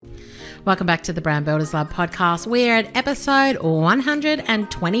Welcome back to the Brand Builders Lab podcast. We're at episode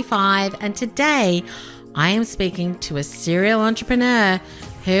 125, and today I am speaking to a serial entrepreneur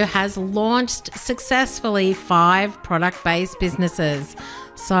who has launched successfully 5 product-based businesses.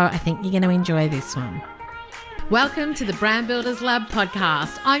 So I think you're going to enjoy this one. Welcome to the Brand Builders Lab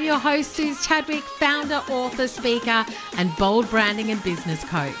podcast. I'm your host, Suze Chadwick, founder, author, speaker, and bold branding and business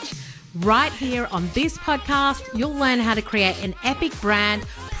coach. Right here on this podcast, you'll learn how to create an epic brand,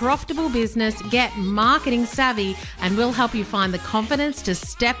 profitable business, get marketing savvy, and we'll help you find the confidence to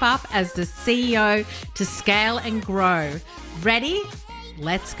step up as the CEO to scale and grow. Ready?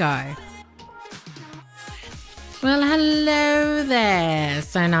 Let's go. Well, hello there.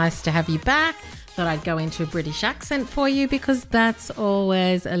 So nice to have you back. Thought I'd go into a British accent for you because that's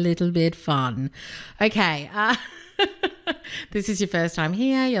always a little bit fun. Okay. This is your first time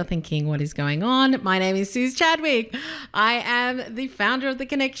here. You're thinking, what is going on? My name is Suze Chadwick. I am the founder of the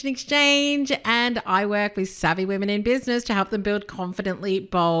Connection Exchange, and I work with savvy women in business to help them build confidently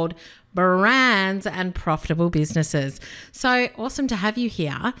bold brands and profitable businesses. So awesome to have you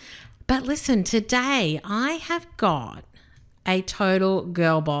here. But listen, today I have got a total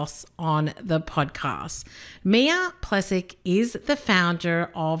girl boss on the podcast. Mia Plessick is the founder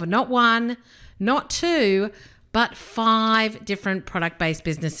of not one, not two, but 5 different product-based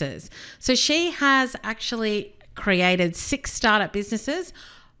businesses. So she has actually created 6 startup businesses: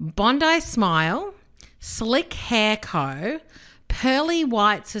 Bondi Smile, Slick Hair Co., Pearly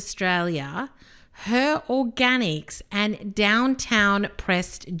Whites Australia, Her Organics, and Downtown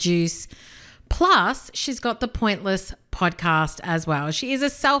Pressed Juice. Plus, she's got the Pointless podcast as well. She is a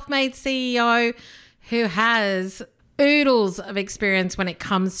self-made CEO who has oodles of experience when it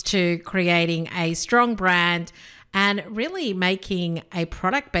comes to creating a strong brand and really making a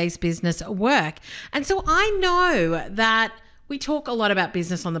product-based business work. And so I know that we talk a lot about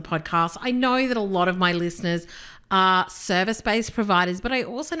business on the podcast. I know that a lot of my listeners are service-based providers, but I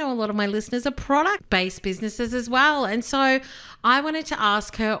also know a lot of my listeners are product-based businesses as well. And so I wanted to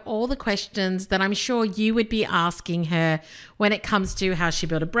ask her all the questions that I'm sure you would be asking her when it comes to how she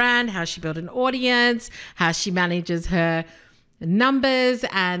built a brand, how she built an audience, how she manages her numbers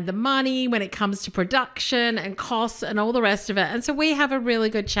and the money when it comes to production and costs and all the rest of it. And so we have a really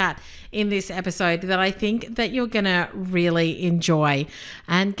good chat in this episode that I think that you're going to really enjoy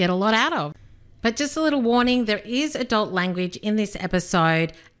and get a lot out of. But just a little warning, there is adult language in this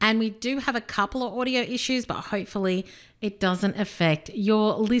episode, and we do have a couple of audio issues, but hopefully it doesn't affect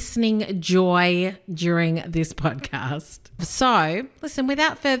your listening joy during this podcast. So, listen,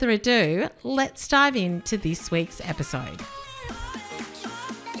 without further ado, let's dive into this week's episode.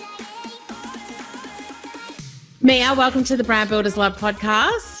 Mia, welcome to the Brand Builders Lab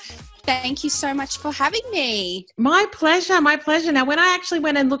podcast. Thank you so much for having me. My pleasure, my pleasure. Now, when I actually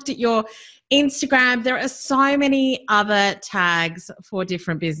went and looked at your Instagram, there are so many other tags for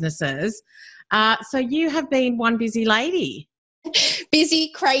different businesses. So you have been one busy lady.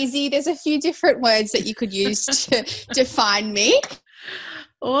 Busy, crazy. There's a few different words that you could use to define me.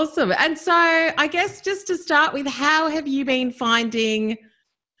 Awesome. And so I guess just to start with, how have you been finding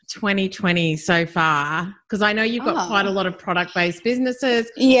 2020 so far? Because I know you've got quite a lot of product-based businesses.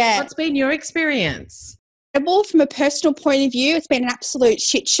 Yeah. What's been your experience? Well, from a personal point of view, it's been an absolute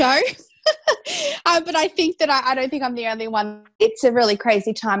shit show. But I think that I don't think I'm the only one. It's a really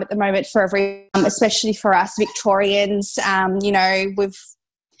crazy time at the moment for everyone, especially for us Victorians. We've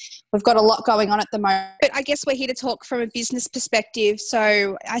got a lot going on at the moment. But I guess we're here to talk from a business perspective.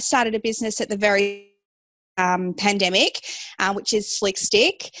 So I started a business at the very pandemic, which is Slick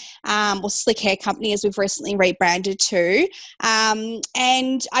Stick, or Slick Hair Company, as we've recently rebranded to.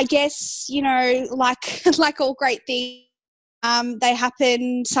 And I guess, like all great things, they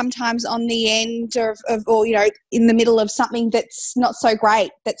happen sometimes on the end of or, in the middle of something that's not so great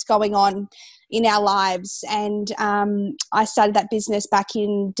that's going on in our lives. And I started that business back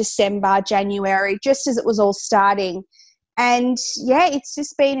in December, January, just as it was all starting. And yeah, it's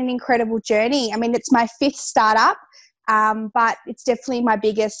just been an incredible journey. I mean, it's my 5th startup, but it's definitely my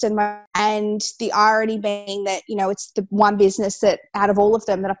biggest. And the irony being that, it's the one business that out of all of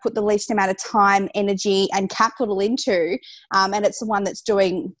them that I've put the least amount of time, energy and capital into. And it's the one that's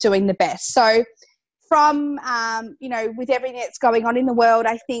doing the best. So from, with everything that's going on in the world,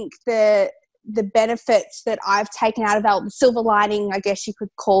 I think the benefits that I've taken out of that, the silver lining, I guess you could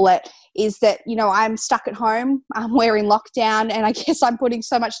call it, is that, I'm stuck at home, we're in lockdown, and I guess I'm putting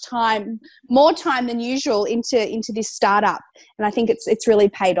so much time, more time than usual into this startup. And I think it's really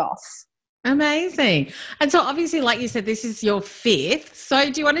paid off. Amazing. And so obviously, like you said, this is your 5th.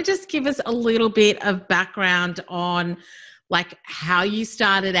 So do you want to just give us a little bit of background on like how you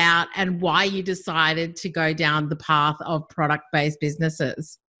started out and why you decided to go down the path of product-based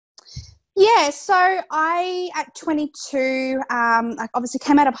businesses? Yeah, so at 22, I obviously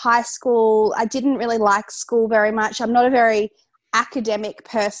came out of high school. I didn't really like school very much. I'm not a very academic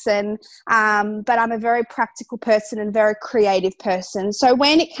person, but I'm a very practical person and very creative person. So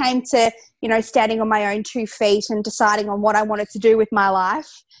when it came to, standing on my own 2 feet and deciding on what I wanted to do with my life,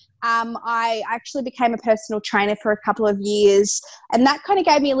 I actually became a personal trainer for a couple of years, and that kind of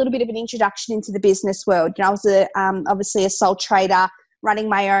gave me a little bit of an introduction into the business world. I was obviously a sole trader, running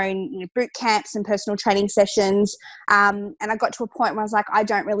my own boot camps and personal training sessions. And I got to a point where I was like, I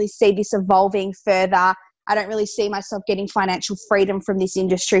don't really see this evolving further. I don't really see myself getting financial freedom from this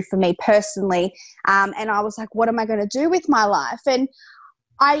industry for me personally. And I was like, what am I going to do with my life? And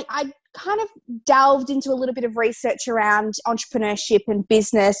I kind of delved into a little bit of research around entrepreneurship and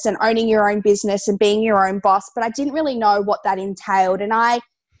business and owning your own business and being your own boss, but I didn't really know what that entailed. And I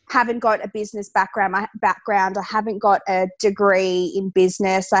haven't got a business background. I haven't got a degree in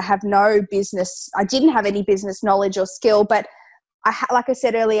business. I have no business. I didn't have any business knowledge or skill, but like I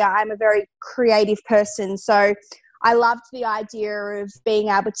said earlier, I'm a very creative person. So I loved the idea of being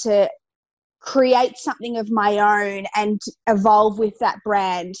able to create something of my own and evolve with that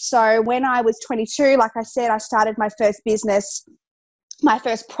brand. So when I was 22, like I said, I started my first business, my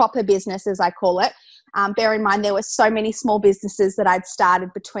first proper business, as I call it. Bear in mind, there were so many small businesses that I'd started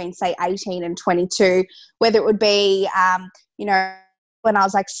between, say, 18 and 22, whether it would be, when I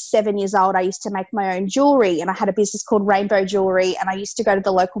was like 7 years old, I used to make my own jewelry, and I had a business called Rainbow Jewelry, and I used to go to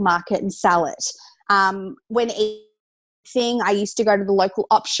the local market and sell it. I used to go to the local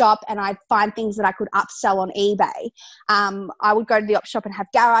op shop and I'd find things that I could upsell on eBay. I would go to the op shop and have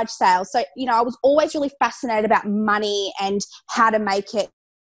garage sales. So, I was always really fascinated about money and how to make it.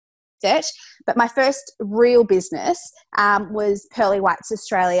 But my first real business was Pearly Whites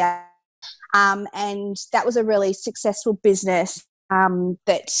Australia. And that was a really successful business.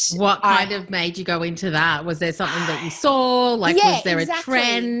 What kind of made you go into that? Was there something that you saw? Was there a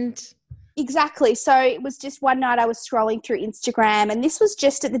trend? Exactly. So it was just one night I was scrolling through Instagram, and this was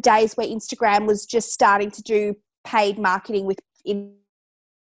just at the days where Instagram was just starting to do paid marketing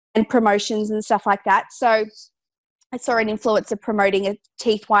and promotions and stuff like that. So I saw an influencer promoting a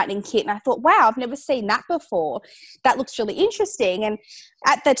teeth whitening kit, and I thought, wow, I've never seen that before. That looks really interesting. And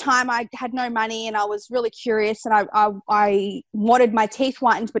at the time I had no money and I was really curious, and I wanted my teeth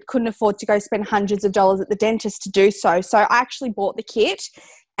whitened but couldn't afford to go spend hundreds of dollars at the dentist to do so. So I actually bought the kit,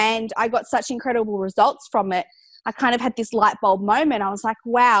 and I got such incredible results from it. I kind of had this light bulb moment. I was like,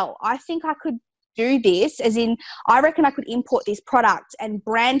 wow, I think I could do this, as in I reckon I could import this product and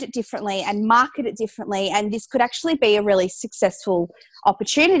brand it differently and market it differently, and this could actually be a really successful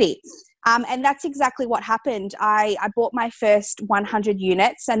opportunity. And that's exactly what happened. I bought my first 100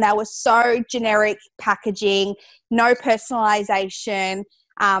 units, and they were so generic packaging, no personalization,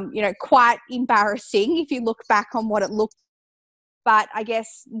 quite embarrassing if you look back on what it looked. But I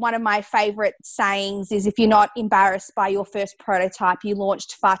guess one of my favorite sayings is, if you're not embarrassed by your first prototype, you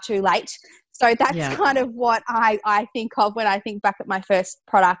launched far too late. So that's kind of what I think of when I think back at my first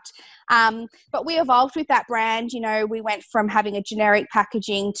product. But we evolved with that brand. We went from having a generic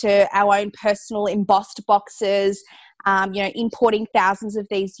packaging to our own personal embossed boxes, importing thousands of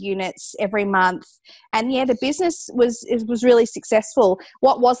these units every month. And the business was really successful.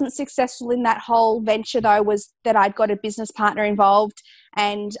 What wasn't successful in that whole venture, though, was that I'd got a business partner involved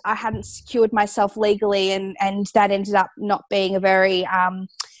and I hadn't secured myself legally, and that ended up not being a very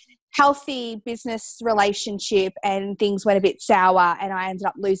healthy business relationship, and things went a bit sour, and I ended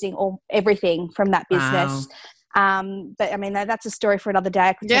up losing everything from that business. Wow. But I mean, that's a story for another day.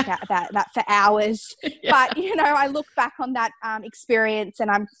 I could talk about that for hours. But I look back on that experience,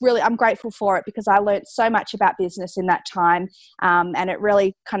 and I'm grateful for it, because I learned so much about business in that time, and it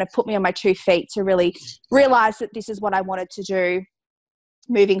really kind of put me on my 2 feet to really realize that this is what I wanted to do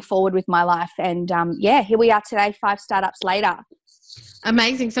moving forward with my life. And here we are today, 5 startups later.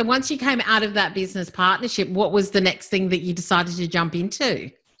 Amazing. So once you came out of that business partnership, what was the next thing that you decided to jump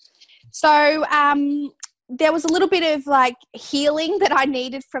into? So there was a little bit of healing that I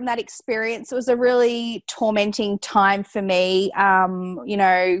needed from that experience. It was a really tormenting time for me.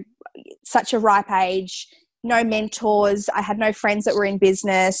 Such a ripe age, no mentors. I had no friends that were in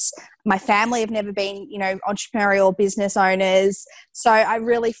business. My family have never been, entrepreneurial business owners. So I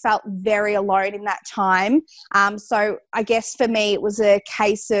really felt very alone in that time. So I guess for me, it was a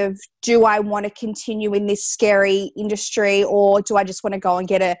case of, do I want to continue in this scary industry, or do I just want to go and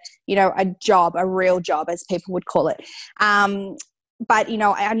get a job, a real job, as people would call it? but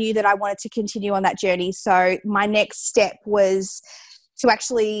I knew that I wanted to continue on that journey. So my next step was to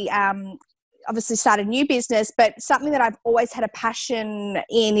actually obviously start a new business, but something that I've always had a passion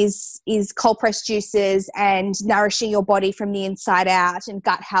in is cold pressed juices and nourishing your body from the inside out and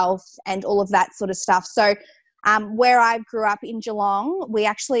gut health and all of that sort of stuff. So where I grew up in Geelong, we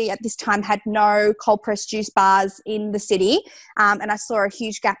actually at this time had no cold pressed juice bars in the city, and I saw a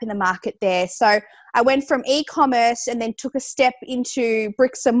huge gap in the market there. So I went from e-commerce and then took a step into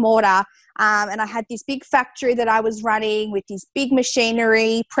bricks and mortar, and I had this big factory that I was running with this big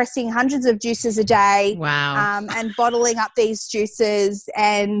machinery, pressing hundreds of juices a day. Wow. And bottling up these juices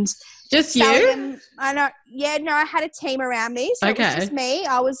and just you? Them. I know. Yeah, no, I had a team around me. So okay. It was just me.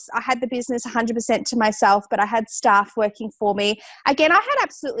 I had the business 100% to myself, but I had staff working for me. Again, I had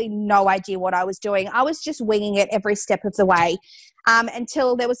absolutely no idea what I was doing. I was just winging it every step of the way.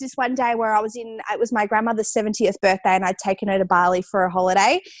 Until there was this one day where it was my grandmother's 70th birthday and I'd taken her to Bali for a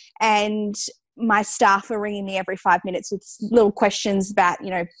holiday, and my staff were ringing me every 5 minutes with little questions about,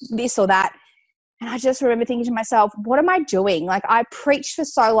 this or that. And I just remember thinking to myself, what am I doing? Like, I preached for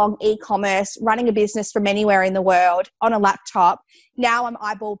so long e-commerce, running a business from anywhere in the world on a laptop. Now I'm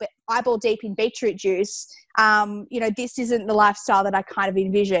eyeball deep in beetroot juice. This isn't the lifestyle that I kind of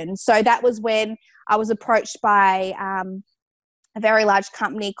envisioned. So that was when I was approached by a very large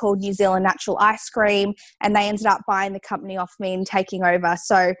company called New Zealand Natural Ice Cream, and they ended up buying the company off me and taking over.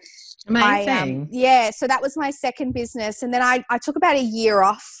 So amazing. So that was my second business. And then I took about a year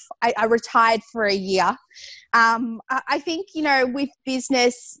off. I retired for a year. I think, with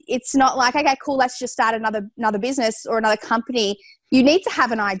business, it's not like, okay, cool, let's just start another business or another company. You need to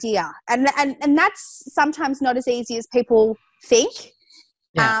have an idea. And that's sometimes not as easy as people think.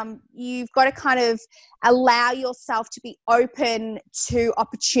 Yeah. You've got to kind of allow yourself to be open to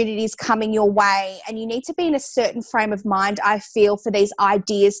opportunities coming your way, and you need to be in a certain frame of mind, I feel, for these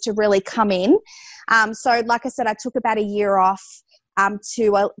ideas to really come in. So like I said, I took about a year off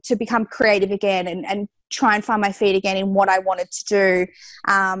to become creative again and try and find my feet again in what I wanted to do.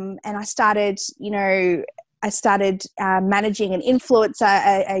 And I started managing an influencer,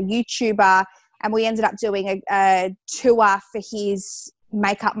 a YouTuber, and we ended up doing a tour for his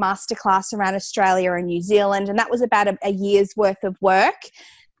makeup masterclass around Australia and New Zealand, and that was about a year's worth of work.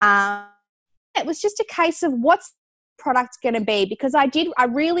 It was just a case of what's the product going to be, because I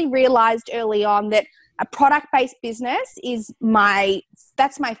really realized early on that a product-based business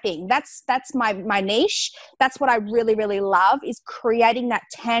that's my thing. That's my niche. That's what I really, really love, is creating that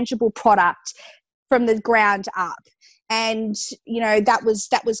tangible product from the ground up. And,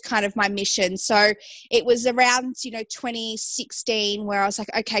 that was kind of my mission. So it was around, 2016 where I was like,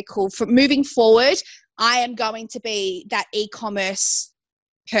 okay, cool. For moving forward, I am going to be that e-commerce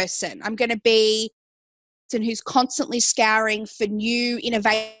person. I'm going to be someone who's constantly scouring for new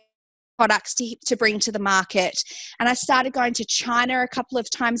innovative products to bring to the market. And I started going to China a couple of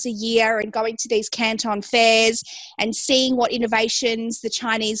times a year and going to these Canton fairs and seeing what innovations the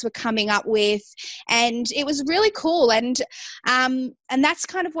Chinese were coming up with. And it was really cool. And that's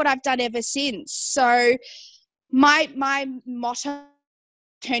kind of what I've done ever since. So my motto,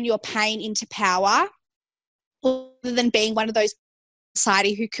 turn your pain into power, rather than being one of those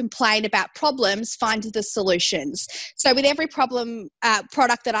society who complain about problems, find the solutions. So with every product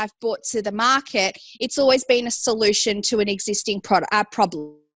that I've brought to the market, it's always been a solution to an existing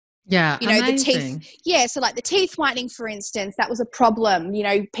problem. Yeah, amazing. The teeth. Yeah, so like the teeth whitening, for instance, that was a problem.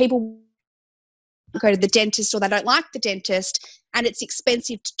 People go to the dentist or they don't like the dentist, and it's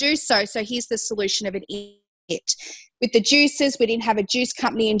expensive to do so. So here's the solution of it. With the juices, we didn't have a juice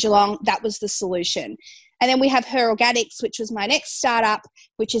company in Geelong. That was the solution. And then we have Her Organics, which was my next startup,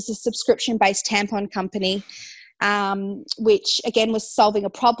 which is a subscription-based tampon company, which, again, was solving a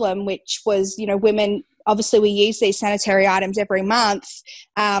problem, which was, women, obviously we use these sanitary items every month.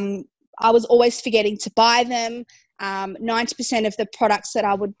 I was always forgetting to buy them. 90% of the products that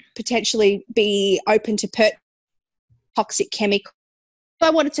I would potentially be open to purchase toxic chemical.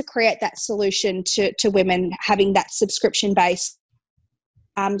 I wanted to create that solution to women having that subscription-based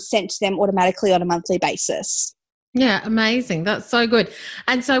sent to them automatically on a monthly basis. Yeah, amazing. That's so good.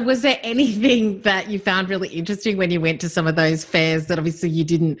 And so was there anything that you found really interesting when you went to some of those fairs that obviously you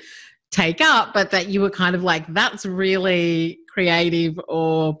didn't take up, but that you were kind of like, that's really creative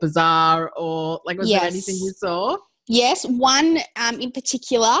or bizarre, or like, was there anything you saw? Yes, one in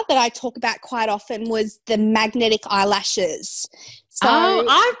particular that I talk about quite often was the magnetic eyelashes. So,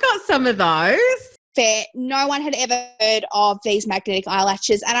 I've got some of those. fair. No one had ever heard of these magnetic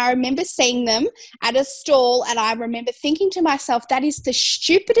eyelashes. And I remember seeing them at a stall, and I remember thinking to myself, that is the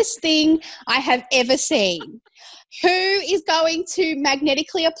stupidest thing I have ever seen. Who is going to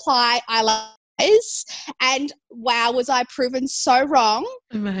magnetically apply eyelashes? And wow, was I proven so wrong.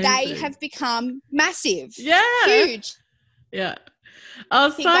 Amazing. They have become massive. Yeah. Huge. Yeah. Oh, I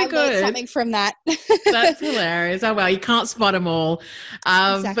think so I learned good. something from that. That's hilarious. Oh, well, you can't spot them all.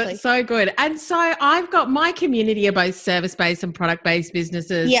 Exactly. But so good. And so I've got my community are both service-based and product-based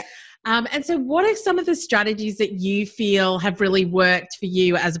businesses. Yeah. And so what are some of the strategies that you feel have really worked for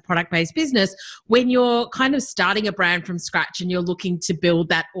you as a product-based business when you're kind of starting a brand from scratch and you're looking to build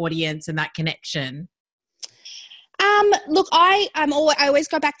that audience and that connection? Look, I always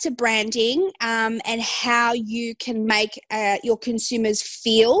go back to branding and how you can make your consumers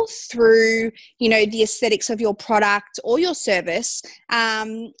feel through, the aesthetics of your product or your service.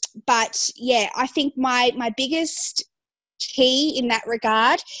 But yeah, I think my biggest key in that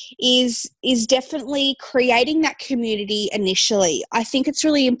regard is definitely creating that community initially. I think it's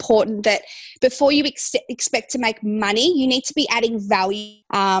really important that before you expect to make money, you need to be adding value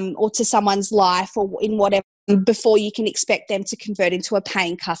or to someone's life or in whatever before you can expect them to convert into a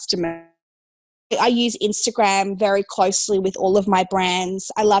paying customer. I use Instagram very closely with all of my brands.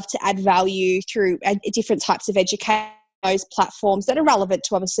 I love to add value through different types of education, those platforms that are relevant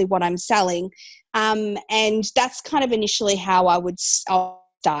to obviously what I'm selling. And that's kind of initially how I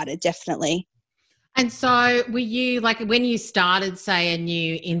started, definitely. And so were you, like, when you started, say, a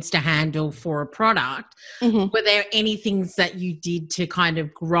new Insta handle for a product, were there any things that you did to kind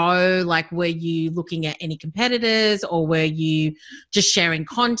of grow? Like, were you looking at any competitors, or were you just sharing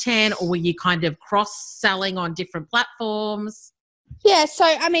content, or were you kind of cross-selling on different platforms? Yeah, so,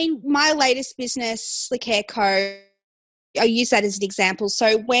 I mean, my latest business, Slick Hair Co., I use that as an example.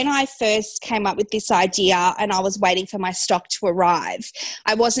 So when I first came up with this idea and I was waiting for my stock to arrive,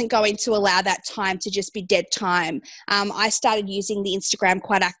 I wasn't going to allow that time to just be dead time. I started using the Instagram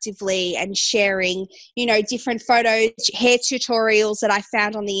quite actively and sharing, different photos, hair tutorials that I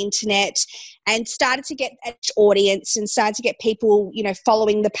found on the internet, and started to get an audience and started to get people,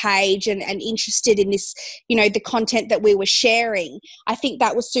 following the page and interested in this, the content that we were sharing. I think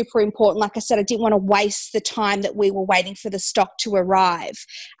that was super important. Like I said, I didn't want to waste the time that we were waiting for the stock to arrive.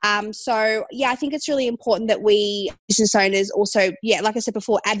 So, yeah, I think it's really important that we business owners also, like I said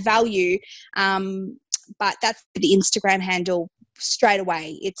before, add value. But that's the Instagram handle straight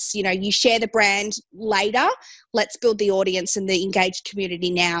away. It's, you share the brand later. Let's build the audience and the engaged community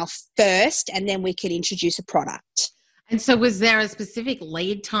now first, and then we can introduce a product. And so was there a specific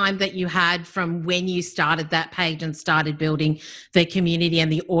lead time that you had from when you started that page and started building the community and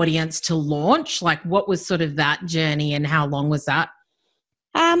the audience to launch? Like, what was sort of that journey and how long was that?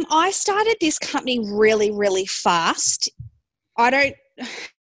 I started this company really, really fast. The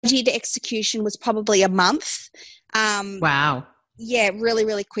execution was probably a month. Wow. Yeah, really,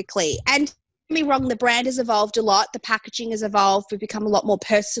 really quickly. And don't get me wrong, the brand has evolved a lot. The packaging has evolved. We've become a lot more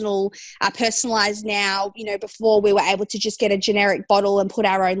personalized now. Before we were able to just get a generic bottle and put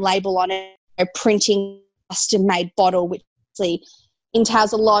our own label on it, printing a custom-made bottle, which obviously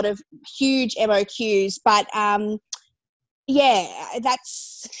entails a lot of huge MOQs. But that's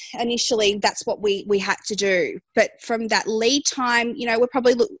what we had to do. But from that lead time, we're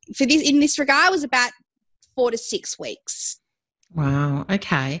probably for this in this regard was about 4 to 6 weeks. Wow.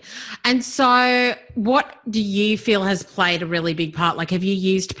 Okay. And so what do you feel has played a really big part? Like, have you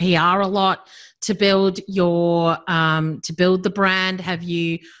used PR a lot to build the brand? Have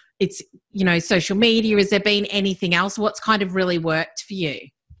you, social media? Has there been anything else? What's kind of really worked for you?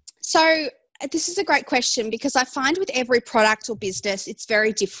 So this is a great question, because I find with every product or business, it's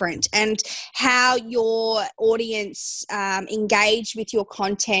very different, and how your audience engage with your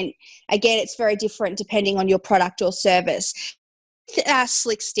content. Again, it's very different depending on your product or service.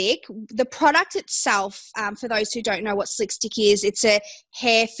 Slick Stick, the product itself, for those who don't know what Slick Stick is, it's a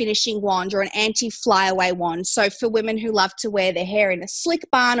hair finishing wand or an anti-flyaway wand. So for women who love to wear their hair in a slick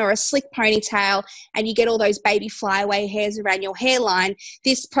bun or a slick ponytail, and you get all those baby flyaway hairs around your hairline,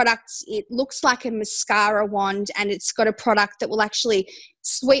 this product, it looks like a mascara wand, and it's got a product that will actually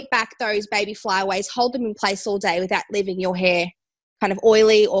sweep back those baby flyaways, hold them in place all day without leaving your hair kind of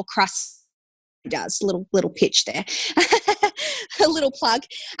oily or crusty. Does little pitch there. A little plug,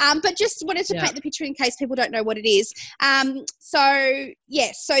 but just wanted to paint the picture in case people don't know what it is. So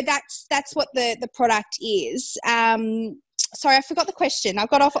that's what the product is. Sorry, I forgot the question. I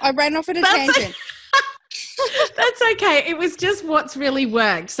ran off at a tangent. That's okay. It was just what's really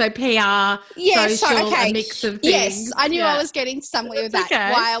worked. So PR, social, a mix of things. Yes, I knew I was getting somewhere with that,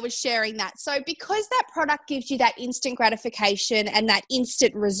 okay. why I was sharing that. So because that product gives you that instant gratification and that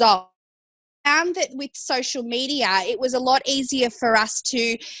instant result, found that with social media, it was a lot easier for us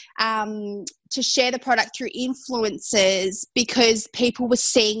to share the product through influencers because people were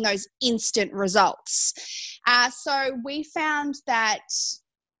seeing those instant results. So we found that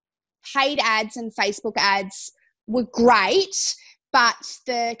paid ads and Facebook ads were great, but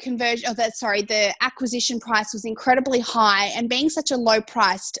the acquisition price was incredibly high, and being such a low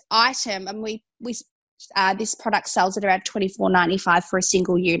priced item, and this product sells at around $24.95 for a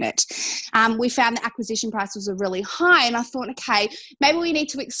single unit. We found the acquisition price was really high, and I thought, okay, maybe we need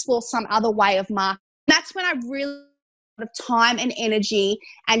to explore some other way of marketing. That's when I really put a lot of time and energy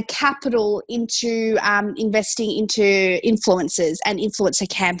and capital into investing into influencers and influencer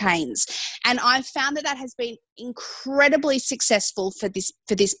campaigns. And I've found that has been incredibly successful for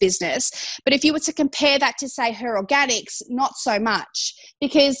this business. But if you were to compare that to, say, Her Organics, not so much,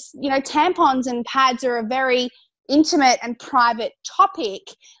 because, tampons and pads are a very intimate and private topic.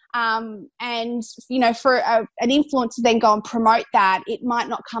 And, for an influencer to then go and promote that, it might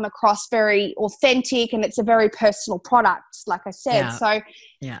not come across very authentic, and it's a very personal product, like I said. Yeah. So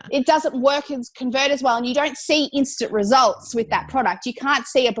it doesn't work and convert as well, and you don't see instant results with that product. You can't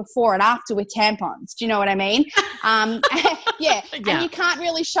see a before and after with tampons. Do you know what I mean? And you can't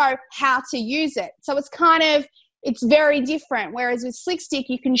really show how to use it. So it's very different. Whereas with Slick Stick,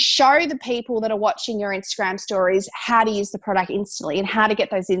 you can show the people that are watching your Instagram stories how to use the product instantly and how to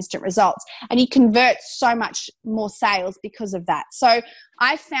get those instant results. And you convert so much more sales because of that. So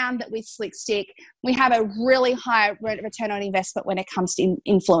I found that with Slick Stick, we have a really high return on investment when it comes to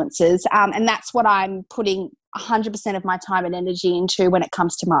influencers. And that's what I'm putting 100% of my time and energy into when it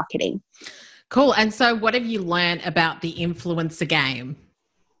comes to marketing. Cool. And so what have you learned about the influencer game?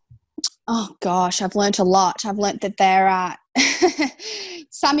 Oh gosh, I've learnt a lot. I've learnt that there are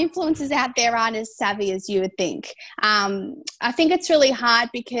some influencers out there aren't as savvy as you would think. I think it's really hard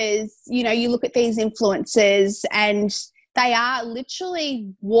because, you look at these influencers and they are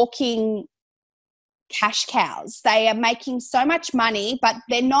literally walking cash cows. They are making so much money, but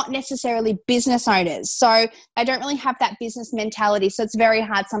they're not necessarily business owners. So they don't really have that business mentality. So it's very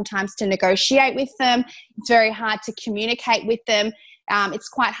hard sometimes to negotiate with them. It's very hard to communicate with them. It's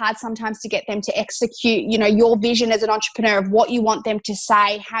quite hard sometimes to get them to execute, your vision as an entrepreneur of what you want them to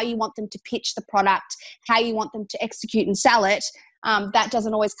say, how you want them to pitch the product, how you want them to execute and sell it. That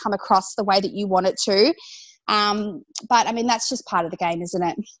doesn't always come across the way that you want it to. But that's just part of the game, isn't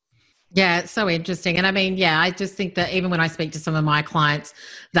it? Yeah, it's so interesting. And I just think that even when I speak to some of my clients,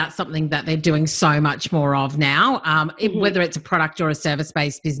 that's something that they're doing so much more of now. Whether it's a product or a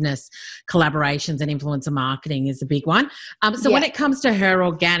service-based business, collaborations and influencer marketing is a big one. When it comes to Her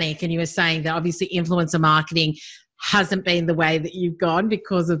Organic, and you were saying that obviously influencer marketing hasn't been the way that you've gone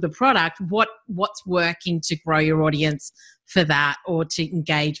because of the product, what's working to grow your audience for that or to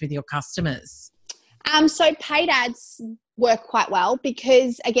engage with your customers? So paid ads work quite well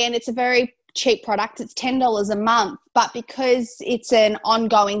because, again, it's a very cheap product. It's $10 a month, but because it's an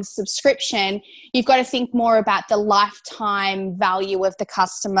ongoing subscription, you've got to think more about the lifetime value of the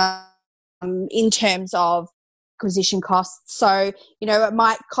customer in terms of acquisition costs. So, it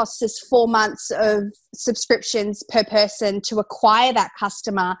might cost us 4 months of subscriptions per person to acquire that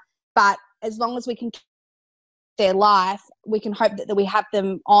customer, but as long as we can their life, we can hope that we have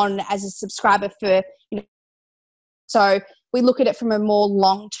them on as a subscriber for, so we look at it from a more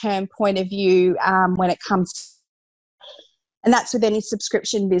long-term point of view when it comes to, and that's with any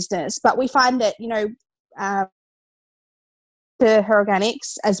subscription business. But we find that, the Her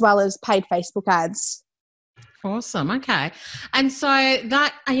Organics as well as paid Facebook ads. Awesome. Okay. And so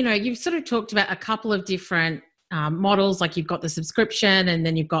that, you've sort of talked about a couple of different models, like you've got the subscription and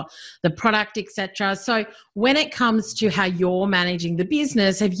then you've got the product, etc. So when it comes to how you're managing the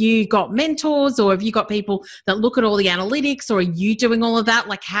business, have you got mentors or have you got people that look at all the analytics, or are you doing all of that?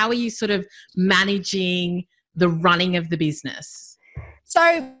 Like, how are you sort of managing the running of the business?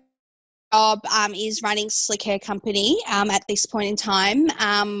 So job is running Slick Hair Company at this point in time.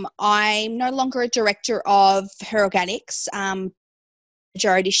 I'm no longer a director of Her Organics,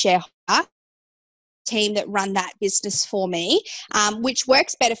 majority shareholder. Team that run that business for me, which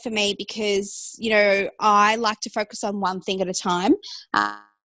works better for me because, I like to focus on one thing at a time.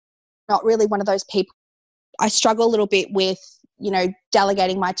 Not really one of those people. I struggle a little bit with,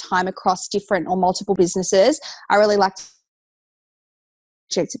 delegating my time across different or multiple businesses. I really like to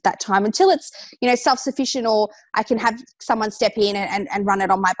at that time until it's, self-sufficient, or I can have someone step in and run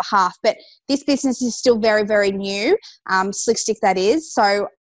it on my behalf. But this business is still very, very new, Slick Stick that is. So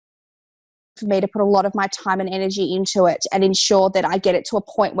for me to put a lot of my time and energy into it and ensure that I get it to a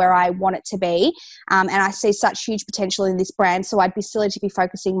point where I want it to be. And I see such huge potential in this brand. So I'd be silly to be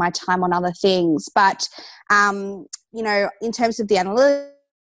focusing my time on other things. But, in terms of the analytics,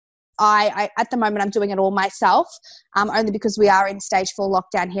 I at the moment, I'm doing it all myself, only because we are in stage 4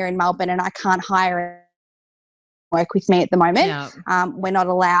 lockdown here in Melbourne and I can't hire work with me at the moment. Yeah. We're not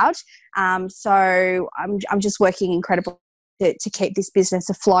allowed. So I'm just working incredibly to keep this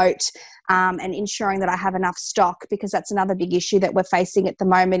business afloat, and ensuring that I have enough stock, because that's another big issue that we're facing at the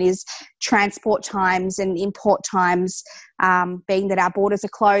moment is transport times and import times, being that our borders are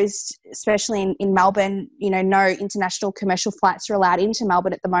closed, especially in Melbourne. No international commercial flights are allowed into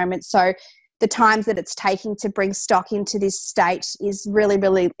Melbourne at the moment. So the times that it's taking to bring stock into this state is really,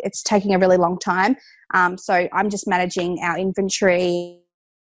 really, it's taking a really long time. So I'm just managing our inventory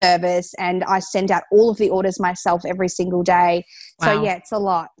service, and I send out all of the orders myself every single day. Wow. So yeah, it's a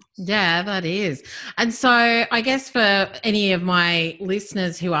lot. Yeah, that is. And so I guess for any of my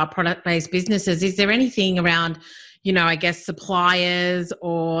listeners who are product-based businesses, is there anything around, I guess suppliers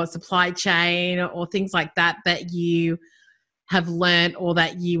or supply chain or things like that that you have learned or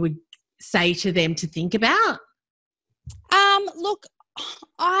that you would say to them to think about? Look,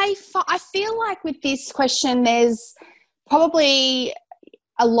 I feel like with this question, there's probably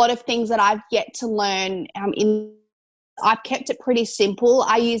a lot of things that I've yet to learn. I've kept it pretty simple.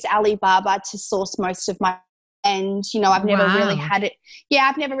 I use Alibaba to source most of my, and I've never really had it. Yeah,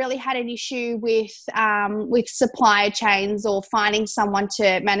 I've never really had an issue with supplier chains or finding someone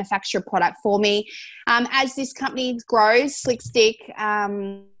to manufacture a product for me. As this company grows, Slick Stick,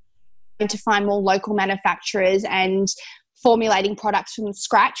 to find more local manufacturers and formulating products from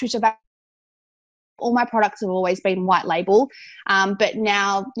scratch, which I've all my products have always been white label. But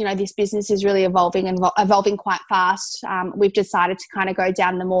now, this business is really evolving quite fast. We've decided to kind of go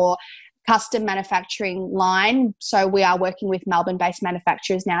down the more custom manufacturing line. So we are working with Melbourne-based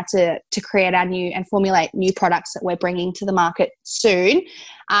manufacturers now to create our new and formulate new products that we're bringing to the market soon.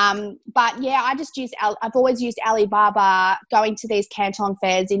 But yeah, I've always used Alibaba, going to these Canton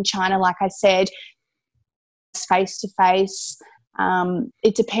fairs in China, like I said, face-to-face.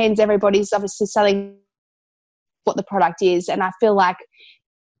 It depends. Everybody's obviously selling what the product is, and I feel like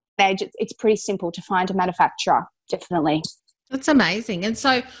it's pretty simple to find a manufacturer, definitely. That's amazing. And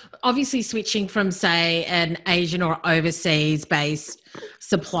so obviously switching from, say, an Asian or overseas based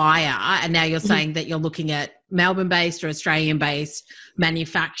supplier, and now you're saying that you're looking at Melbourne-based or Australian-based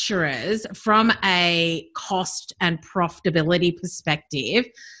manufacturers, from a cost and profitability perspective,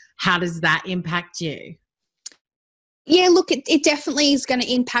 how does that impact you? Yeah, look, it definitely is going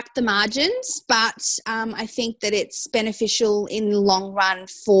to impact the margins, but I think that it's beneficial in the long run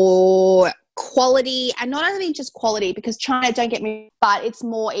for quality, and not only just quality, because China, don't get me, but it's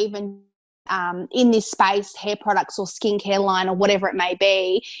more even in this space, hair products or skincare line or whatever it may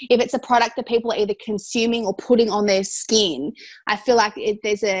be. If it's a product that people are either consuming or putting on their skin, I feel like you're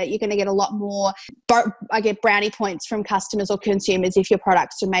going to get a lot more, I get brownie points from customers or consumers if your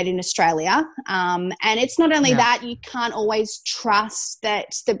products are made in Australia. And it's not only that, you can't always trust that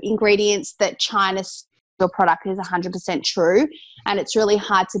the ingredients that China's your product is 100% true, and it's really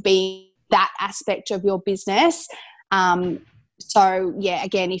hard to be that aspect of your business. So yeah,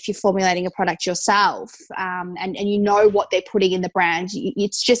 again, if you're formulating a product yourself, and you know what they're putting in the brand,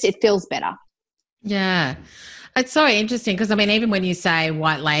 it feels better. Yeah. It's so interesting because, I mean, even when you say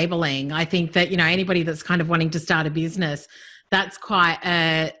white labeling, I think that, anybody that's kind of wanting to start a business, that's quite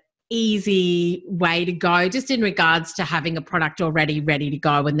a easy way to go, just in regards to having a product already ready to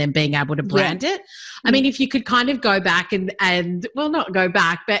go and then being able to brand it. I mean, if you could kind of go back and well, not go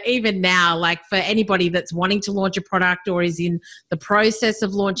back, but even now, like for anybody that's wanting to launch a product or is in the process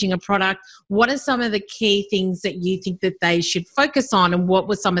of launching a product, what are some of the key things that you think that they should focus on, and what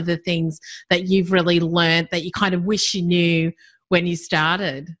were some of the things that you've really learned that you kind of wish you knew when you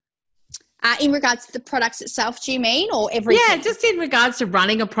started? In regards to the products itself, do you mean, or everything? Yeah, just in regards to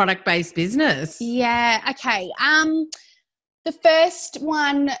running a product-based business. Yeah, okay. The first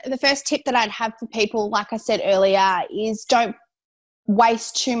tip that I'd have for people, like I said earlier, is don't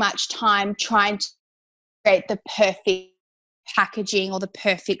waste too much time trying to create the perfect packaging or the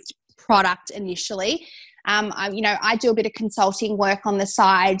perfect product initially. I do a bit of consulting work on the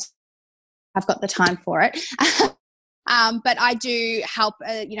side. I've got the time for it. But I do help,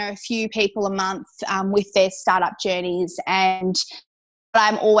 a few people a month with their startup journeys. And what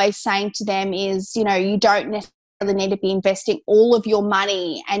I'm always saying to them is, you don't necessarily really need to be investing all of your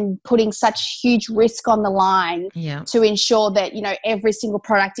money and putting such huge risk on the line to ensure that, you know, every single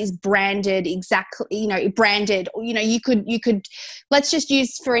product is branded exactly, you know, branded. You know, you could let's just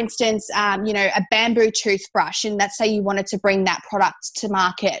use, for instance, you know, a bamboo toothbrush, and let's say you wanted to bring that product to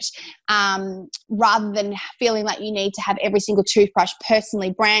market, rather than feeling like you need to have every single toothbrush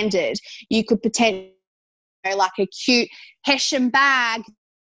personally branded, you could potentially, you know, like a cute Hessian bag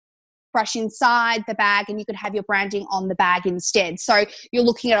brush inside the bag, and you could have your branding on the bag instead. So you're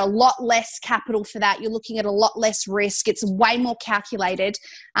looking at a lot less capital for that. You're looking at a lot less risk. It's way more calculated.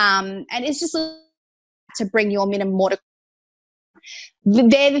 And it's just to bring your minimum order.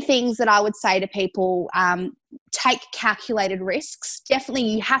 They're the things that I would say to people. Take calculated risks. Definitely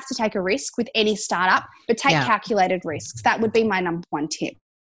you have to take a risk with any startup, but take calculated risks. That would be my number one tip.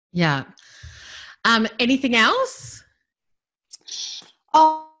 Yeah. Anything else?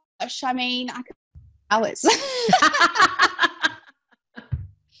 Oh, gosh, I mean, I could hours.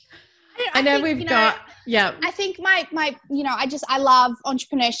 I know we've got, I think my, you know, I love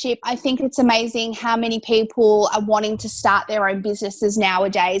entrepreneurship. I think it's amazing how many people are wanting to start their own businesses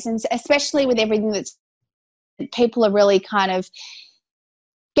nowadays. And especially with everything that's, people are really kind of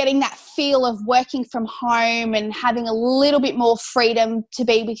getting that feel of working from home and having a little bit more freedom to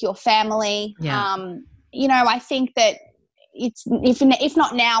be with your family. You know, I think that it's, if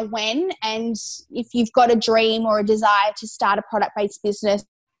not now, when, and if you've got a dream or a desire to start a product-based business,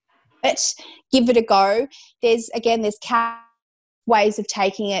 give it a go. There's ways of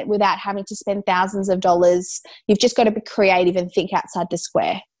taking it without having to spend thousands of dollars. You've just got to be creative and think outside the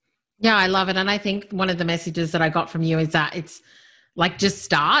square. Yeah, I love it. And I think one of the messages that I got from you is that it's like, just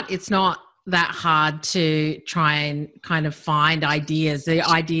start. It's not that hard to try and kind of find ideas. The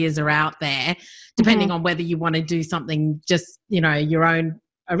ideas are out there, depending on whether you want to do something just, you know, your own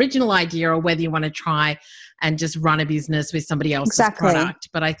original idea, or whether you want to try and just run a business with somebody else's product.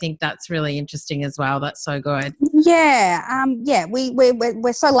 But I think that's really interesting as well. That's so good. Yeah.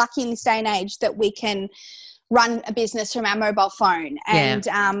 We're so lucky in this day and age that we can run a business from our mobile phone. And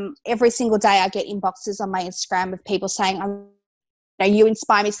every single day I get inboxes on my Instagram of people saying, you know, you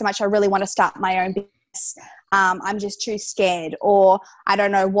inspire me so much, I really want to start my own business. I'm just too scared, or I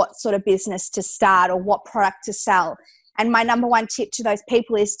don't know what sort of business to start or what product to sell. And my number one tip to those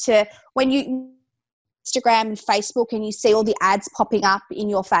people is to, when you Instagram and Facebook and you see all the ads popping up in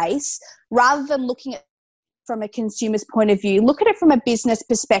your face, rather than looking at from a consumer's point of view, look at it from a business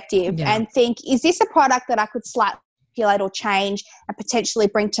perspective and think, is this a product that I could slightly manipulate or change and potentially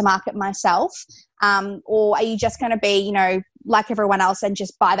bring to market myself? Or are you just going to be, you know, like everyone else and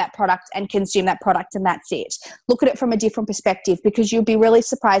just buy that product and consume that product and that's it? Look at it from a different perspective, because you'll be really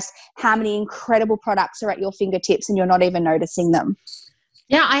surprised how many incredible products are at your fingertips and you're not even noticing them.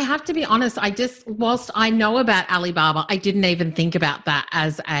 Yeah, I have to be honest, whilst I know about Alibaba, I didn't even think about that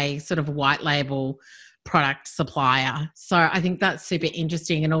as a sort of white label product supplier. So I think that's super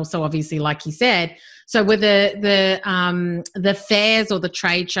interesting. And also, obviously, like you said, so were the fairs or the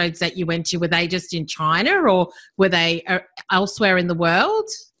trade shows that you went to, were they just in China, or were they elsewhere in the world?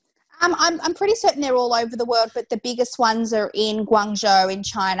 I'm pretty certain they're all over the world, but the biggest ones are in Guangzhou in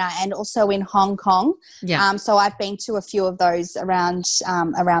China and also in Hong Kong. Yeah. So I've been to a few of those around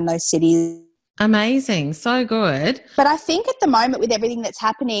those cities. Amazing. So good. But I think at the moment, with everything that's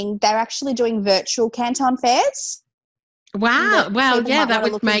happening, they're actually doing virtual Canton fairs. Wow. Yeah, that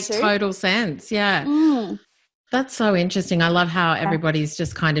would make total sense. Yeah. That's so interesting. I love how everybody's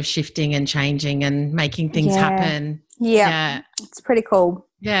just kind of shifting and changing and making things happen. Yeah. It's pretty cool.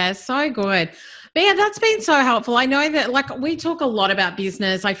 Yeah, so good. But yeah, that's been so helpful. I know that, like, we talk a lot about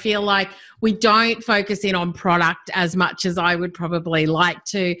business. I feel like we don't focus in on product as much as I would probably like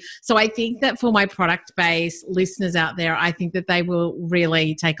to. So I think that for my product-based listeners out there, I think that they will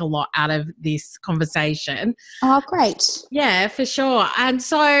really take a lot out of this conversation. Oh, great. Yeah, for sure. And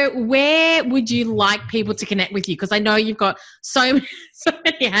so where would you like people to connect with you? Because I know you've got so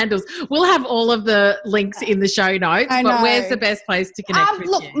many handles. We'll have all of the links in the show notes, but where's the best place to connect with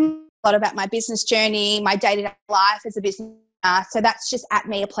you? A lot about my business journey, my day-to-day life as a business. So that's just at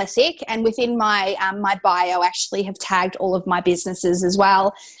Mia Plessick, and within my my bio, actually have tagged all of my businesses as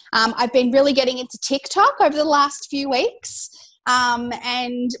well. I've been really getting into TikTok over the last few weeks,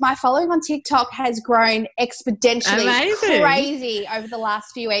 and my following on TikTok has grown exponentially crazy over the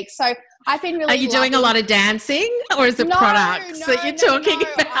last few weeks. So I've been really. Are you doing a lot of dancing, or is it products that you're talking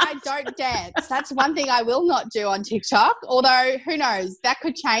about? I don't dance. That's one thing I will not do on TikTok. Although, who knows, that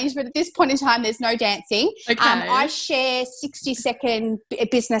could change. But at this point in time, there's no dancing. Okay. I share 60-second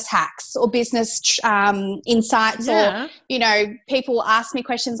business hacks or business insights, or, you know, people ask me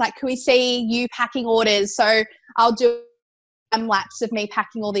questions like, "Can we see you packing orders?" So I'll do laps of me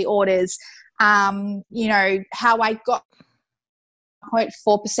packing all the orders. You know, how I got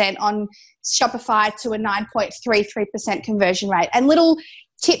 0.4% on Shopify to a 9.33% conversion rate, and little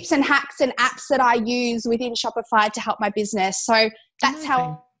tips and hacks and apps that I use within Shopify to help my business. So that's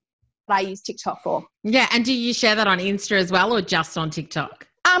how I use TikTok for. Yeah. And do you share that on Insta as well, or just on TikTok?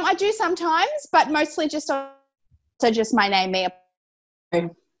 I do sometimes, but mostly just my name, Mia.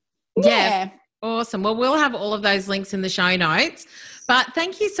 Yeah. Awesome. Well, we'll have all of those links in the show notes. But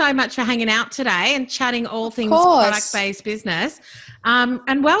thank you so much for hanging out today and chatting all things product-based business.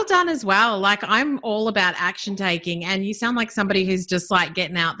 And well done as well. Like, I'm all about action taking, and you sound like somebody who's just like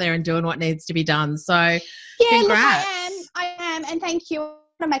getting out there and doing what needs to be done. So congrats. Look, I am. And thank you. I want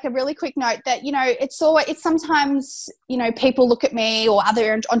to make a really quick note that, you know, it's sometimes, you know, people look at me or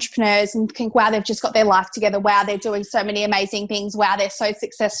other entrepreneurs and think, wow, they've just got their life together. Wow, they're doing so many amazing things. Wow, they're so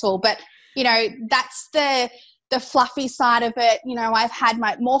successful. But, you know, that's the fluffy side of it. You know, I've had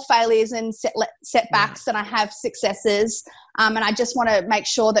more failures and setbacks than I have successes. And I just want to make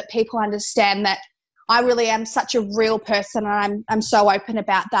sure that people understand that I really am such a real person, and I'm so open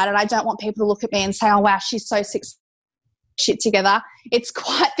about that. And I don't want people to look at me and say, oh, wow, she's so successful, shit together. It's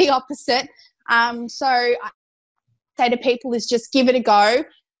quite the opposite. So I say to people is just give it a go.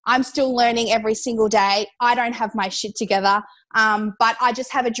 I'm still learning every single day. I don't have my shit together, but I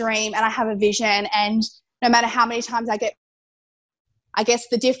just have a dream and I have a vision, and no matter how many times I guess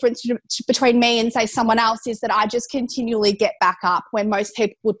the difference between me and, say, someone else is that I just continually get back up when most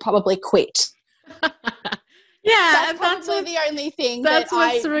people would probably quit. Yeah, that's probably the only thing that's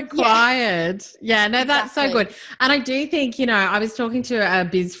what's required. Yeah, no, that's so good. And I do think, you know, I was talking to a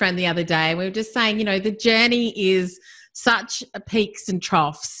biz friend the other day, and we were just saying, you know, the journey is such peaks and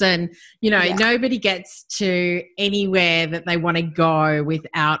troughs, and, you know, nobody gets to anywhere that they want to go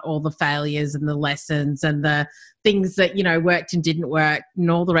without all the failures and the lessons and the things that, you know, worked and didn't work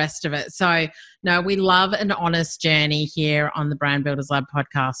and all the rest of it. So, no, we love an honest journey here on the Brand Builders Lab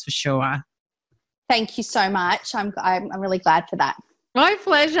podcast for sure. Thank you so much. I'm really glad for that. My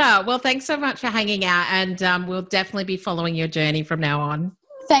pleasure. Well, thanks so much for hanging out, and we'll definitely be following your journey from now on.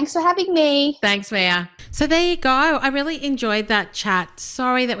 Thanks for having me. Thanks, Mia. So there you go. I really enjoyed that chat.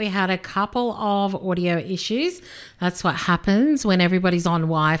 Sorry that we had a couple of audio issues. That's what happens when everybody's on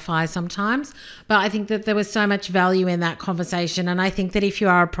Wi-Fi sometimes. But I think that there was so much value in that conversation. And I think that if you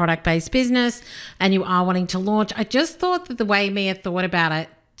are a product-based business and you are wanting to launch, I just thought that the way Mia thought about it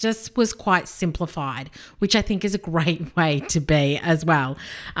just was quite simplified, which I think is a great way to be as well.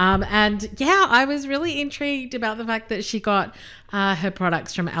 And yeah, I was really intrigued about the fact that she got her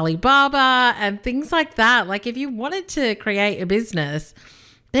products from Alibaba and things like that. Like, if you wanted to create a business,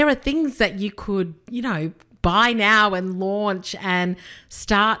 there are things that you could, you know, buy now and launch and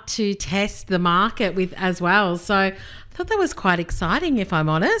start to test the market with as well. So I thought that was quite exciting, if I'm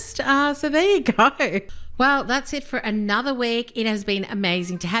honest. So there you go. Well, that's it for another week. It has been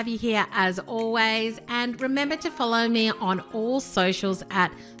amazing to have you here as always. And remember to follow me on all socials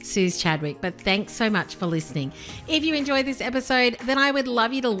at Suze Chadwick. But thanks so much for listening. If you enjoyed this episode, then I would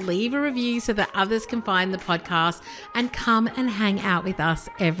love you to leave a review so that others can find the podcast and come and hang out with us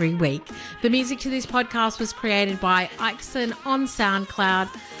every week. The music to this podcast was created by Ikeson on SoundCloud.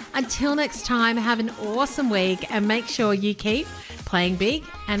 Until next time, have an awesome week and make sure you keep playing big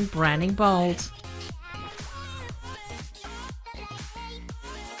and branding bold.